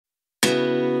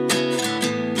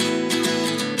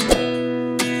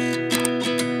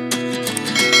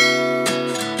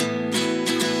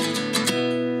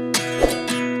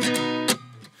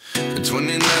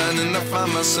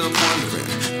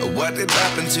what did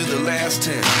happen to the last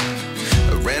 10?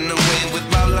 I ran away with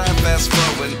my life, fast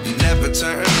forward, never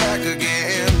turn back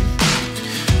again.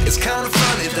 It's kind of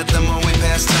funny that the more we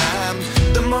pass time,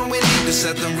 the more we need to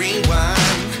set them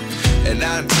rewind. And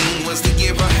 19 was the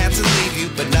year I had to leave you,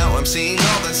 but now I'm seeing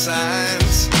all the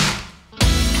signs.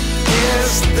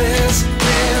 Is this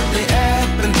really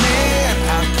happening?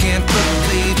 I can't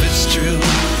believe it's true.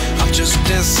 I'm just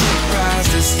as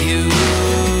surprised as you.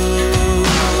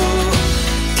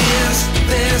 Is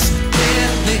this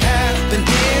really happening?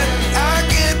 I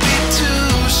can't be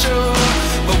too sure,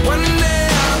 but one day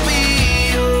I'll be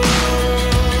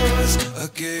yours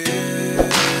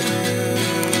again.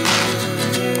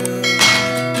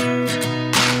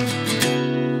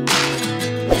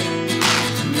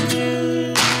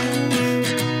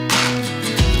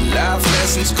 Life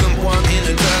lessons come one in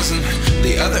a dozen,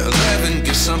 the other 11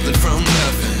 get something from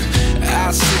nothing.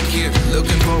 I sit here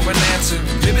looking for an answer.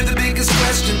 Maybe the biggest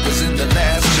question was in the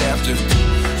last chapter.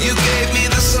 You gave me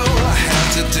the soul I have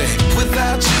today.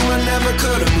 Without you I never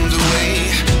could have moved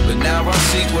away. But now I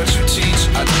see what you teach.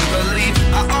 I do believe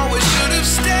I always should have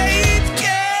stayed.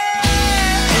 Yeah.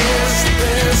 Is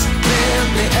this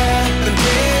really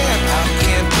happening? I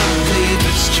can't believe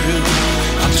it's true.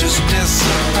 I'm just as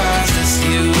surprised as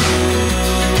you.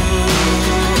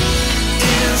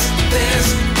 Is this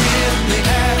really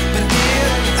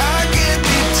happening? I can't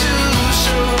be too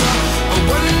sure, but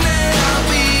one day I'll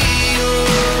be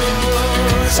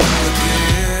yours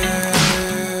again.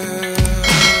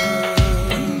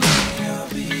 One day I'll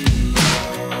be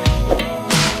yours.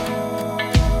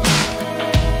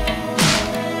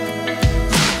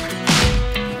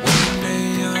 One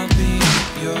day I'll be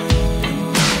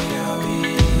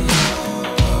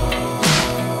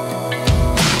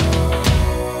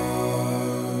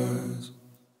yours.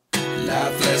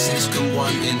 Life lessons come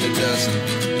one in a dozen,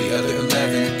 the other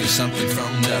 11 get something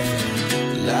from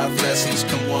nothing. Life lessons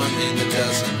come one in a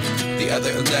dozen, the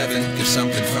other 11 get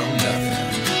something from nothing.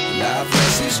 Life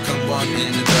lessons come one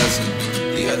in a dozen,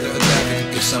 the other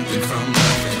 11 get something from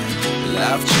nothing.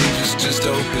 Life changes, just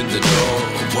open the door.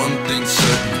 One thing's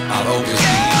certain, I'll always be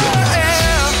yours.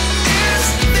 Is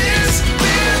this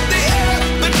really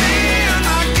happening?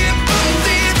 I can't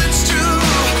believe it's true.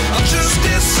 I'm just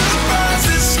as surprised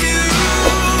as you.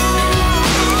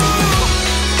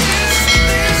 Is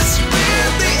this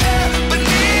really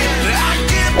happening? I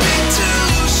can't be too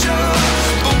sure,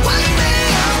 but one day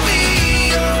I'll be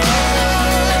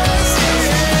yours.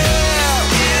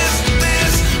 Is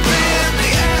this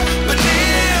really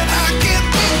happening? I can't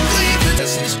believe it.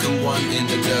 Lessons come one in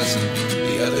a dozen,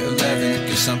 the other 11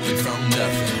 get something from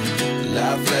nothing.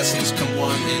 Life lessons come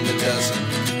one in a dozen,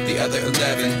 the other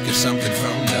 11 get something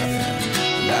from nothing.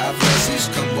 Life lessons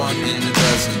come one in a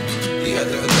dozen, the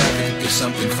other 11 get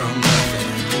something from nothing.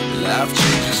 Life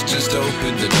changes, just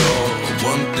open the door.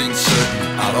 One thing's certain,